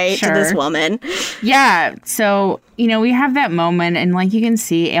say to this woman. Yeah. So, we have that moment and like you can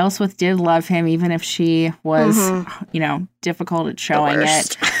see Aelswith did love him, even if she was, difficult at showing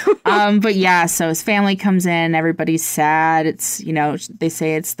it. But yeah, so his family comes in, everybody's sad. It's, they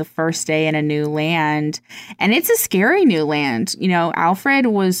say it's the first day in a new land and it's a scary new land. Alfred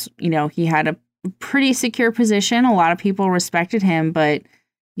was, he had a pretty secure position. A lot of people respected him, but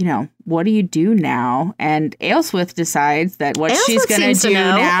what do you do now? And Aelswith decides that what she's going to do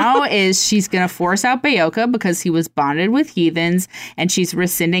now is she's going to force out Beocca because he was bonded with heathens and she's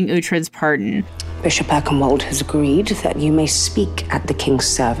rescinding Uhtred's pardon. Bishop Aethelwold has agreed that you may speak at the king's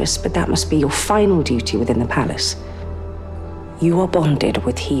service, but that must be your final duty within the palace. You are bonded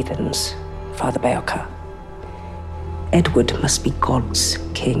with heathens, Father Beocca. Edward must be God's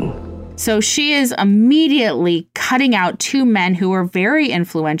king. So she is immediately cutting out two men who were very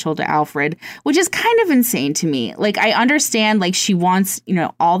influential to Alfred, which is kind of insane to me. Like, I understand, like, she wants,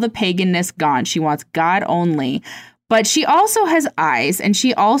 all the paganness gone. She wants God only. But she also has eyes, and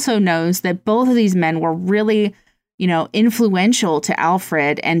she also knows that both of these men were really, influential to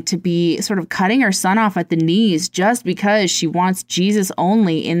Alfred, and to be sort of cutting her son off at the knees just because she wants Jesus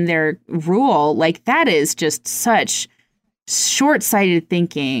only in their rule. Like, that is just such short-sighted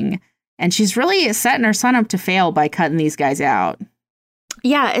thinking. And she's really setting her son up to fail by cutting these guys out.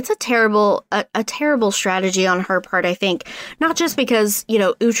 Yeah, it's a terrible strategy on her part, I think. Not just because,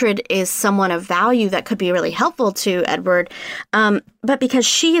 Uhtred is someone of value that could be really helpful to Edward, but because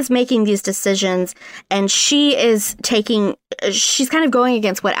she is making these decisions and she's kind of going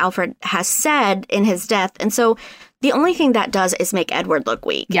against what Alfred has said in his death. And so the only thing that does is make Edward look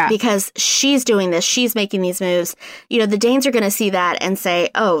weak. Yeah. Because she's doing this. She's making these moves. The Danes are going to see that and say,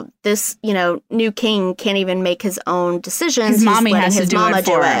 oh, this, new king can't even make his own decisions. His mommy has to do it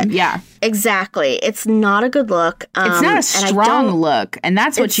for him. Yeah. Exactly. It's not a good look. It's not a strong look. And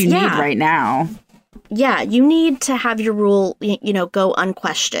that's what you need right now. Yeah, you need to have your rule, go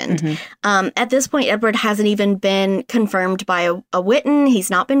unquestioned. At this point, Edward hasn't even been confirmed by a Witten. He's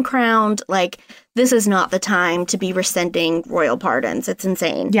not been crowned. Like, this is not the time to be rescinding royal pardons. It's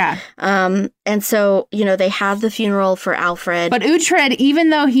insane. Yeah. And so, they have the funeral for Alfred. But Uhtred, even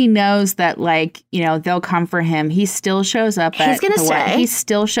though he knows that, they'll come for him, he still shows up He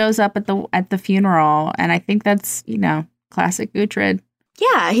still shows up at the funeral. And I think that's, classic Uhtred.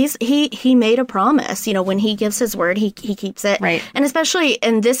 Yeah, he made a promise. When he gives his word, he keeps it. Right. And especially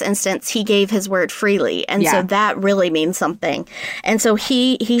in this instance, he gave his word freely. And so that really means something. And so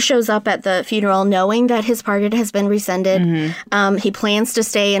he shows up at the funeral knowing that his pardon has been rescinded. He plans to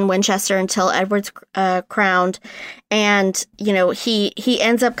stay in Winchester until Edward's crowned. And, he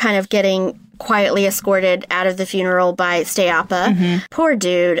ends up kind of getting quietly escorted out of the funeral by Steapa. Poor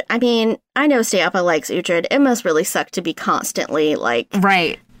dude. I mean, I know Steapa likes Uhtred. It must really suck to be constantly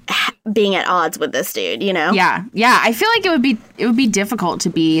being at odds with this dude, Yeah. I feel like it would be difficult to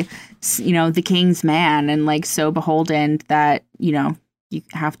be, the king's man and so beholden that, you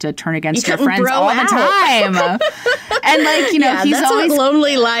have to turn against your friends all the time. And he's always a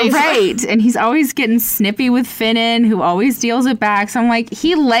lonely life. Right. And he's always getting snippy with Finan, who always deals it back. So I'm like,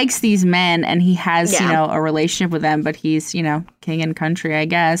 he likes these men and he has, a relationship with them, but he's, king and country, I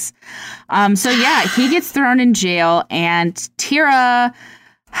guess. He gets thrown in jail and Thyra,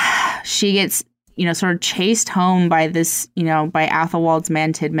 she gets, sort of chased home by this, by Aethelwold's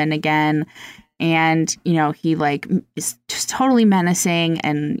man Tidmund again. And, he like is just totally menacing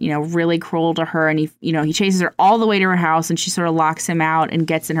and, really cruel to her. And he chases her all the way to her house and she sort of locks him out and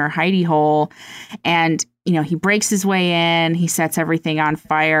gets in her hidey hole. And, he breaks his way in, he sets everything on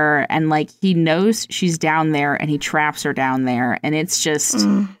fire and like he knows she's down there and he traps her down there. And it's just,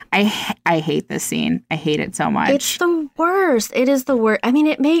 I hate this scene. I hate it so much. It's the worst. It is the worst. I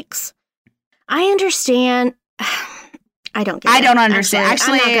mean, I understand. I don't get it. I don't understand.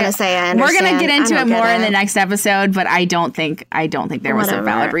 Actually, I'm not going to say I understand. We're going to get into it more in the next episode, but I don't think there was a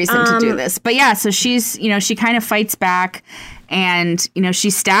valid reason to do this. But yeah, so she's, she kind of fights back and, she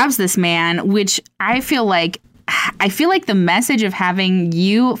stabs this man, which I feel like the message of having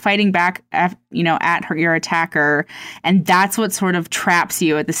you fighting back at your attacker, and that's what sort of traps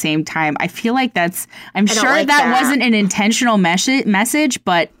you at the same time. I feel like I'm sure that wasn't an intentional message,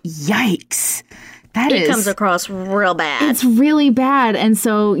 but yikes. It comes across real bad. It's really bad. And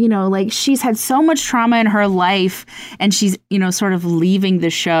so, like she's had so much trauma in her life and she's, sort of leaving the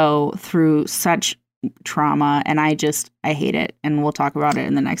show through such trauma. And I hate it. And we'll talk about it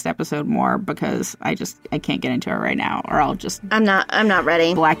in the next episode more because I can't get into it right now or I'll just. I'm not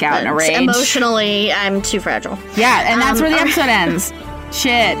ready. Black out in a rage. Emotionally, I'm too fragile. Yeah. And that's where the episode ends.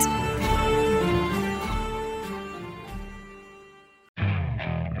 Shit.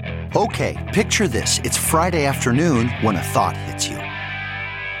 Okay, picture this. It's Friday afternoon when a thought hits you.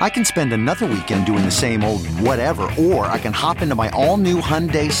 I can spend another weekend doing the same old whatever, or I can hop into my all-new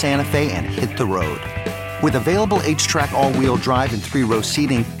Hyundai Santa Fe and hit the road. With available H-Track all-wheel drive and 3-row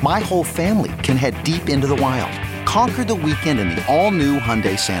seating, my whole family can head deep into the wild. Conquer the weekend in the all-new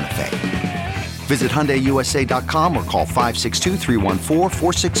Hyundai Santa Fe. Visit HyundaiUSA.com or call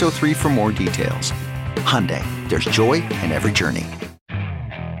 562-314-4603 for more details. Hyundai, there's joy in every journey.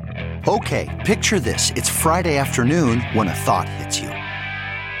 Okay, picture this. It's Friday afternoon when a thought hits you.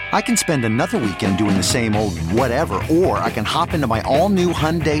 I can spend another weekend doing the same old whatever, or I can hop into my all-new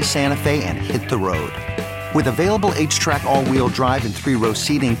Hyundai Santa Fe and hit the road. With available H-Track all-wheel drive and 3-row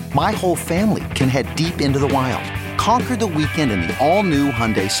seating, my whole family can head deep into the wild. Conquer the weekend in the all-new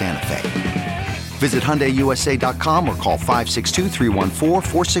Hyundai Santa Fe. Visit HyundaiUSA.com or call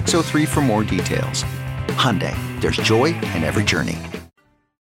 562-314-4603 for more details. Hyundai, there's joy in every journey.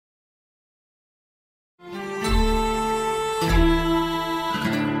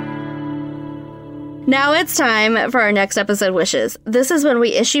 Now it's time for our next episode wishes. This is when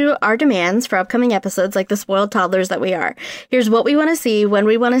we issue our demands for upcoming episodes like the spoiled toddlers that we are. Here's what we want to see, when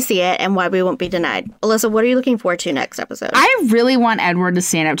we want to see it, and why we won't be denied. Alyssa, what are you looking forward to next episode? I really want Edward to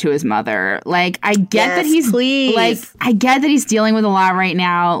stand up to his mother. Like, I get that he's dealing with a lot right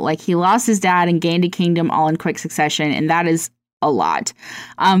now. Like, he lost his dad and gained a kingdom all in quick succession, and that is a lot.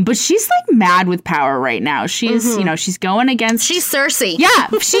 But she's like mad with power right now. She's, she's going against. She's Cersei. Yeah,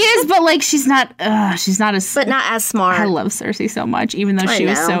 she is, but like she's not as. But not as smart. I love Cersei so much, even though she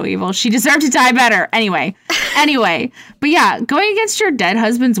was so evil. She deserved to die better. Anyway. But yeah, going against your dead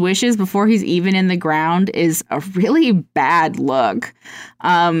husband's wishes before he's even in the ground is a really bad look.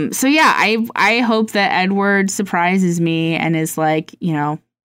 So yeah, I hope that Edward surprises me and is like,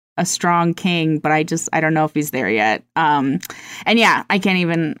 a strong king, but I don't know if he's there yet. And yeah, I can't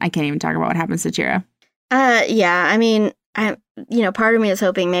even talk about what happens to Thyra. Yeah, I mean, part of me is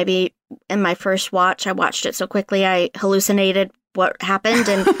hoping maybe in my first watch, I watched it so quickly, I hallucinated what happened,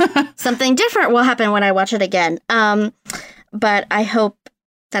 and something different will happen when I watch it again. But I hope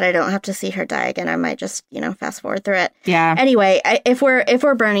that I don't have to see her die again. I might just, fast forward through it. Yeah. Anyway, if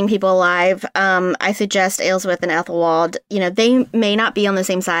we're burning people alive, I suggest Aelswith and Aethelwold. They may not be on the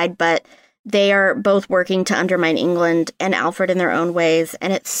same side, but they are both working to undermine England and Alfred in their own ways,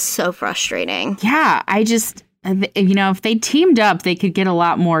 and it's so frustrating. Yeah, if they teamed up, they could get a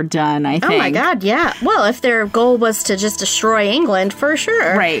lot more done, I think. Oh my God, yeah. Well, if their goal was to just destroy England, for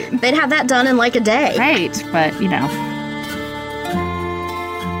sure. Right. They'd have that done in like a day. Right, but,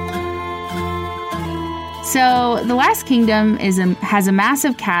 So, The Last Kingdom has a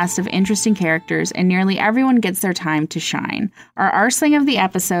massive cast of interesting characters, and nearly everyone gets their time to shine. Our Arsling of the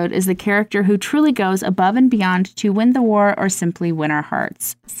episode is the character who truly goes above and beyond to win the war or simply win our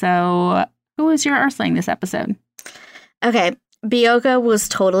hearts. So, who is your Arsling this episode? Okay, Bioka was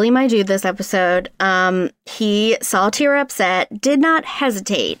totally my dude this episode. He saw Thyra upset, did not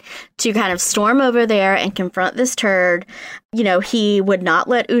hesitate to kind of storm over there and confront this turd. He would not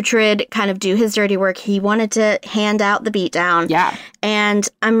let Uhtred kind of do his dirty work. He wanted to hand out the beatdown. Yeah. And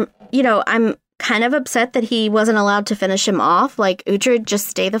I'm kind of upset that he wasn't allowed to finish him off. Like, Uhtred, just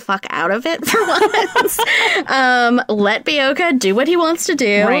stay the fuck out of it for once. Let Bioka do what he wants to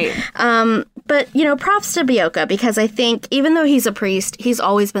do. Right. But, props to Beocca, because I think even though he's a priest, he's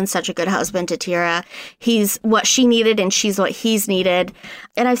always been such a good husband to Thyra. He's what she needed and she's what he's needed.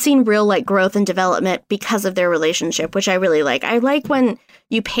 And I've seen real growth and development because of their relationship, which I really like. I like when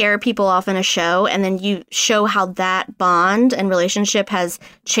you pair people off in a show and then you show how that bond and relationship has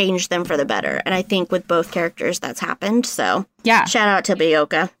changed them for the better. And I think with both characters that's happened. So yeah, shout out to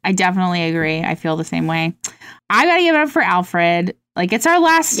Beocca. I definitely agree. I feel the same way. I got to give it up for Alfred. It's our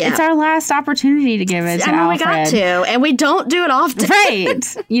last opportunity to give it to Alfred. We got to, and we don't do it often. Right.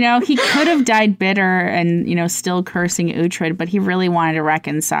 He could have died bitter and, still cursing Uhtred, but he really wanted to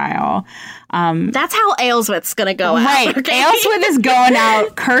reconcile. That's how Aelswith's going to go out. Right. Okay? Aelswith is going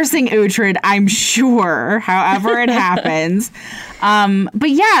out cursing Uhtred, I'm sure, however it happens. But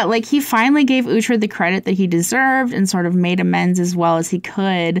yeah, he finally gave Uhtred the credit that he deserved and sort of made amends as well as he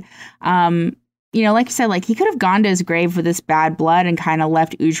could. Like you said, he could have gone to his grave with this bad blood and kind of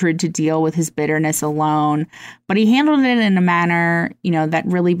left Uhtred to deal with his bitterness alone. But he handled it in a manner, that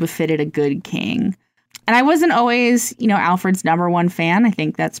really befitted a good king. And I wasn't always, Alfred's number one fan. I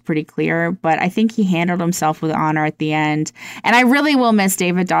think that's pretty clear. But I think he handled himself with honor at the end. And I really will miss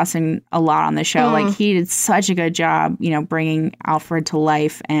David Dawson a lot on the show. He did such a good job, bringing Alfred to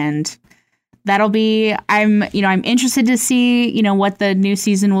life. And that'll be, I'm interested to see, what the new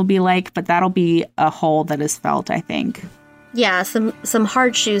season will be like, but that'll be a hole that is felt, I think. Yeah, some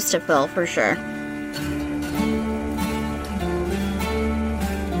hard shoes to fill for sure.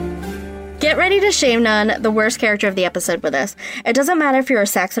 Get ready to shame none the worst character of the episode with us. It doesn't matter if you're a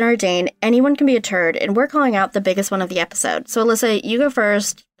Saxon or a Dane, anyone can be a turd, and we're calling out the biggest one of the episode. So Alyssa, you go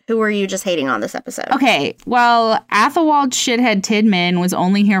first. Who were you just hating on this episode? Okay, well, Aethelwold shithead Tidman was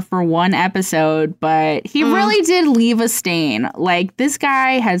only here for one episode, but he really did leave a stain. This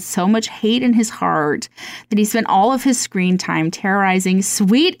guy has so much hate in his heart that he spent all of his screen time terrorizing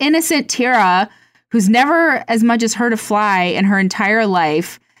sweet, innocent Thyra, who's never as much as heard a fly in her entire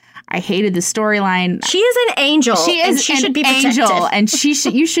life. I hated the storyline. She is an angel. She should be protected. And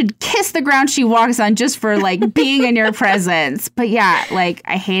you should kiss the ground she walks on just for being in your presence. But yeah,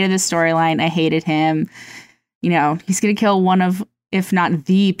 I hated the storyline. I hated him. He's gonna kill one of, if not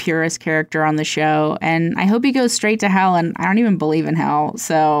the purest character on the show, and I hope he goes straight to hell. And I don't even believe in hell,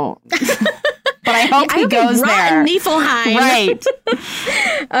 so. But I hope he goes there. Niflheim. Right.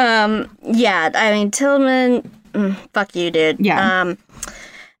 Yeah. I mean, Tillman. Fuck you, dude. Yeah.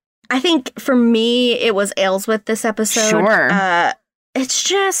 I think for me, it was Aelswith this episode. Sure. It's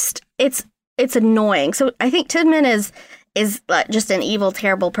just, it's annoying. So I think Tidman is just an evil,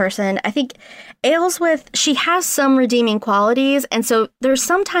 terrible person. I think Aelswith, she has some redeeming qualities. And so there's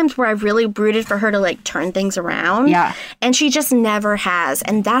some times where I've really brooded for her to turn things around. Yeah. And she just never has.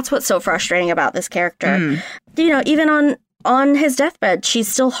 And that's what's so frustrating about this character. Even on his deathbed, she's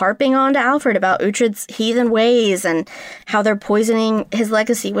still harping on to Alfred about Uhtred's heathen ways and how they're poisoning his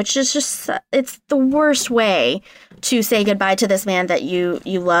legacy, which is just, it's the worst way to say goodbye to this man that you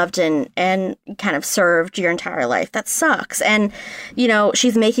loved and kind of served your entire life. That sucks. And,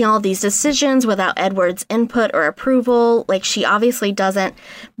 she's making all these decisions without Edward's input or approval. She obviously doesn't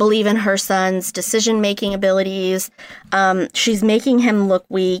believe in her son's decision-making abilities. She's making him look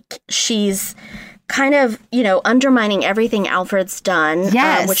weak. She's kind of, undermining everything Alfred's done,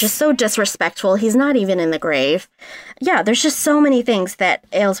 which is so disrespectful. He's not even in the grave. Yeah, there's just so many things that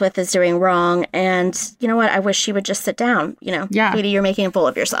Aelswith is doing wrong. And you know what? I wish she would just sit down. Katie, you're making a fool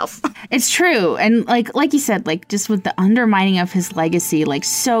of yourself. It's true. And like you said, just with the undermining of his legacy,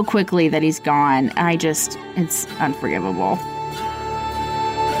 so quickly that he's gone, it's unforgivable.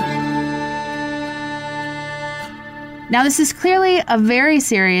 Now, this is clearly a very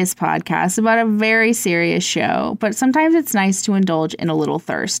serious podcast about a very serious show, but sometimes it's nice to indulge in a little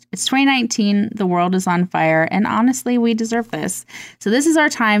thirst. It's 2019, the world is on fire, and honestly, we deserve this. So this is our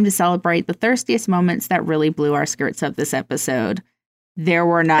time to celebrate the thirstiest moments that really blew our skirts up this episode. There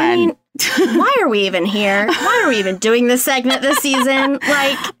were none. I mean, why are we even here? Why are we even doing this segment this season?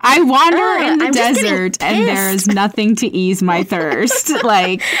 I wander in the desert and there is nothing to ease my thirst.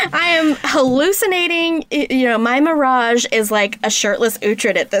 I am hallucinating. My mirage is like a shirtless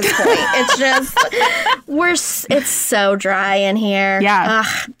Uhtred at this point. It's just, it's so dry in here. Yeah.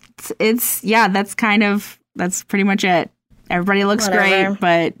 That's pretty much it. Everybody looks great,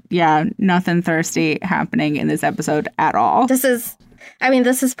 but yeah, nothing thirsty happening in this episode at all. This is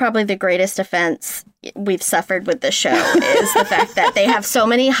probably the greatest offense we've suffered with this show is the fact that they have so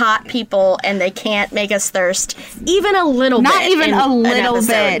many hot people and they can't make us thirst even a little bit. Not even a little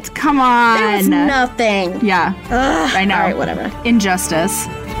bit. Come on. There's nothing. Yeah. Ugh. I know. All right, whatever. Injustice.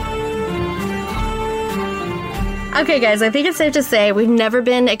 Okay, guys, I think it's safe to say we've never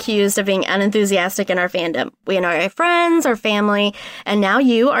been accused of being unenthusiastic in our fandom. We and our friends, our family, and now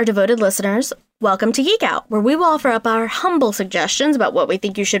you, our devoted listeners, welcome to Geek Out, where we will offer up our humble suggestions about what we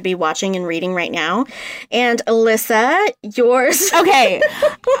think you should be watching and reading right now. And Alyssa, yours. Okay.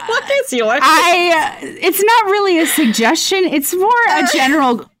 What is yours? It's not really a suggestion. It's more a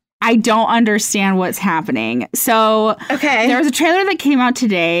general... I don't understand what's happening. So there was a trailer that came out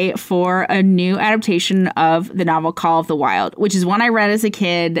today for a new adaptation of the novel Call of the Wild, which is one I read as a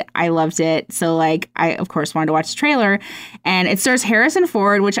kid. I loved it. So I, of course, wanted to watch the trailer. And it stars Harrison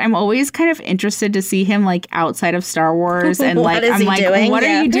Ford, which I'm always kind of interested to see him outside of Star Wars. And what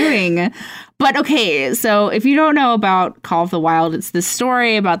are you doing? But okay, so if you don't know about Call of the Wild, it's this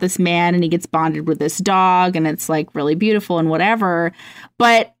story about this man and he gets bonded with this dog and it's really beautiful and whatever.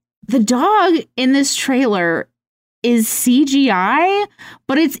 But the dog in this trailer is CGI,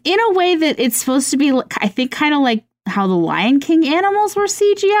 but it's in a way that it's supposed to be, I think, kind of like how the Lion King animals were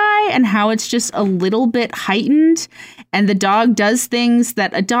CGI and how it's just a little bit heightened. And the dog does things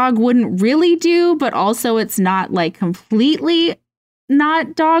that a dog wouldn't really do, but also it's not completely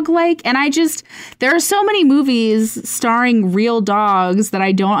not dog-like. And there are so many movies starring real dogs that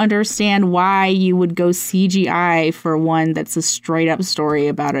I don't understand why you would go CGI for one that's a straight-up story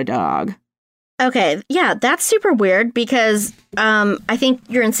about a dog. Okay, yeah, that's super weird because I think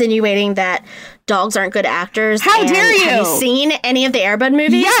you're insinuating that dogs aren't good actors. How dare you? Have you seen any of the Air Bud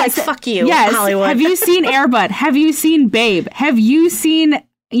movies? Yes. Fuck you, yes. Hollywood. Have you seen Air Bud? Have you seen Babe? Have you seen...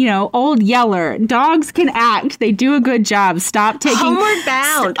 Old Yeller. Dogs can act. They do a good job. Stop taking... Homeward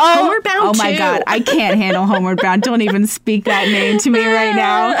Bound. Homeward Bound Oh my God. I can't handle Homeward Bound. Don't even speak that name to me right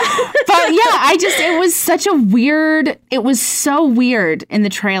now. But yeah, it was such a weird... It was so weird in the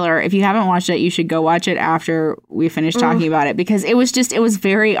trailer. If you haven't watched it, you should go watch it after we finish talking about it because it was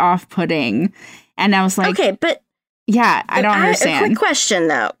very off-putting. And I was like... Okay, but... Yeah, I don't understand. A quick question,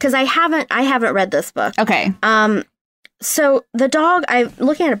 though, because I haven't read this book. Okay. So the dog, I'm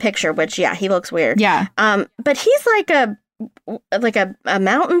looking at a picture, which, yeah, he looks weird. Yeah. But he's like a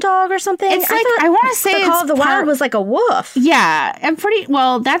mountain dog or something. It's I want to say Call of the Wild was like a wolf. Yeah.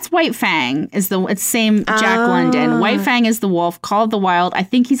 That's White Fang it's same Jack London. White Fang is the wolf. Call of the Wild, I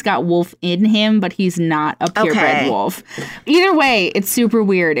think he's got wolf in him, but he's not a purebred wolf. Either way, it's super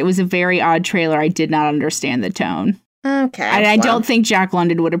weird. It was a very odd trailer. I did not understand the tone. Okay. And I don't think Jack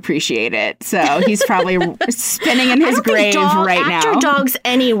London would appreciate it. So he's probably spinning in his grave right now. Actor dogs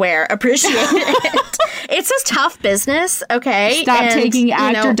anywhere appreciate it. It's a tough business, okay? Stop taking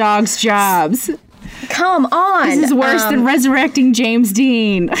actor dogs' jobs. Come on. This is worse than resurrecting James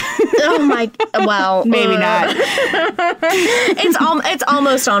Dean. Oh my, well. Maybe not. It's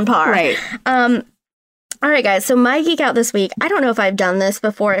almost on par. Right. All right, guys, so my Geek Out this week, I don't know if I've done this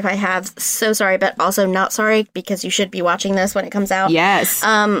before. If I have, so sorry, but also not sorry, because you should be watching this when it comes out. Yes.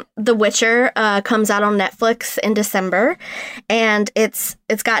 The Witcher comes out on Netflix in December, and it's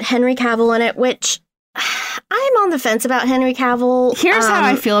got Henry Cavill in it, which I'm on the fence about Henry Cavill. Here's how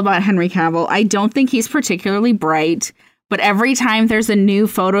I feel about Henry Cavill. I don't think he's particularly bright, but every time there's a new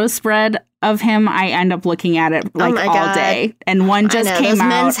photo spread of him, I end up looking at it all day. And one just came out.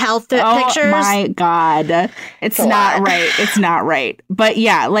 Men's health pictures. Oh my God. It's not right. It's not right. But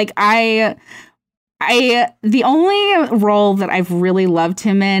yeah, the only role that I've really loved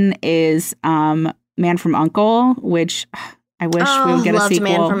him in is Man from U.N.C.L.E., which I wish we would get a sequel.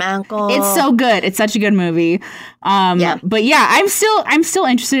 Man from U.N.C.L.E. It's so good. It's such a good movie. But yeah, I'm still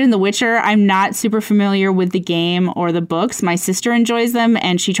interested in The Witcher. I'm not super familiar with the game or the books. My sister enjoys them,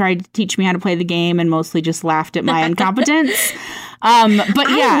 and she tried to teach me how to play the game and mostly just laughed at my incompetence. But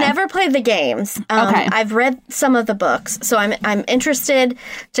yeah, I've never played the games. Okay, I've read some of the books, so I'm interested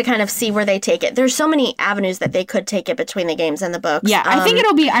to kind of see where they take it. There's so many avenues that they could take it between the games and the books. Yeah, I think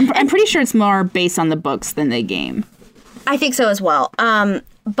it'll be. I'm pretty sure it's more based on the books than the game. I think so as well.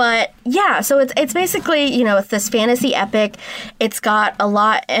 But yeah, so it's basically, it's this fantasy epic. It's got a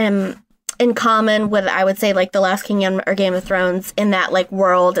lot in common with, I would say, like The Last Kingdom or Game of Thrones in that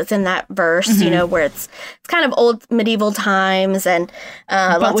world. It's in that verse, where it's kind of old medieval times and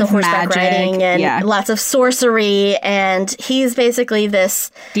lots of horseback riding and lots of sorcery. And he's basically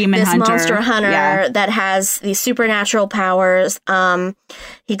this monster hunter that has these supernatural powers.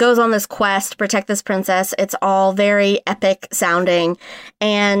 He goes on this quest to protect this princess. It's all very epic sounding.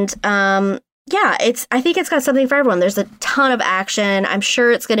 And I think it's got something for everyone. There's a ton of action. I'm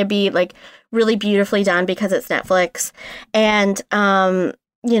sure it's going to be really beautifully done because it's Netflix. And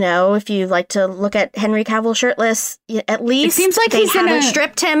if you like to look at Henry Cavill shirtless, at least it seems like they haven't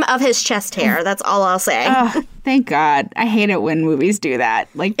stripped him of his chest hair. That's all I'll say. Oh, thank God. I hate it when movies do that.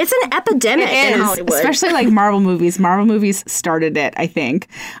 Like, it's an epidemic in Hollywood. Especially like Marvel movies. Marvel movies started it, I think.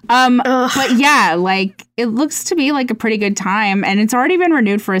 But yeah, like it looks to be like a pretty good time, and it's already been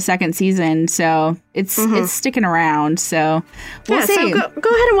renewed for a second season, so it's sticking around. So we'll see. So go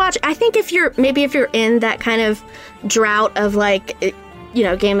ahead and watch. I think if you're in that kind of drought of like,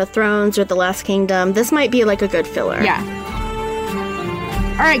 Game of Thrones or The Last Kingdom, this might be like a good filler. Yeah.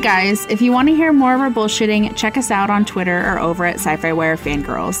 All right, guys, if you want to hear more of our bullshitting, check us out on Twitter or over at SYFY Wire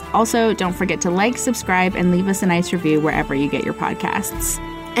Fangrrls. Also, don't forget to like, subscribe, and leave us a nice review wherever you get your podcasts.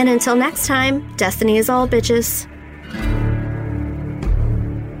 And until next time, Destiny is all, bitches.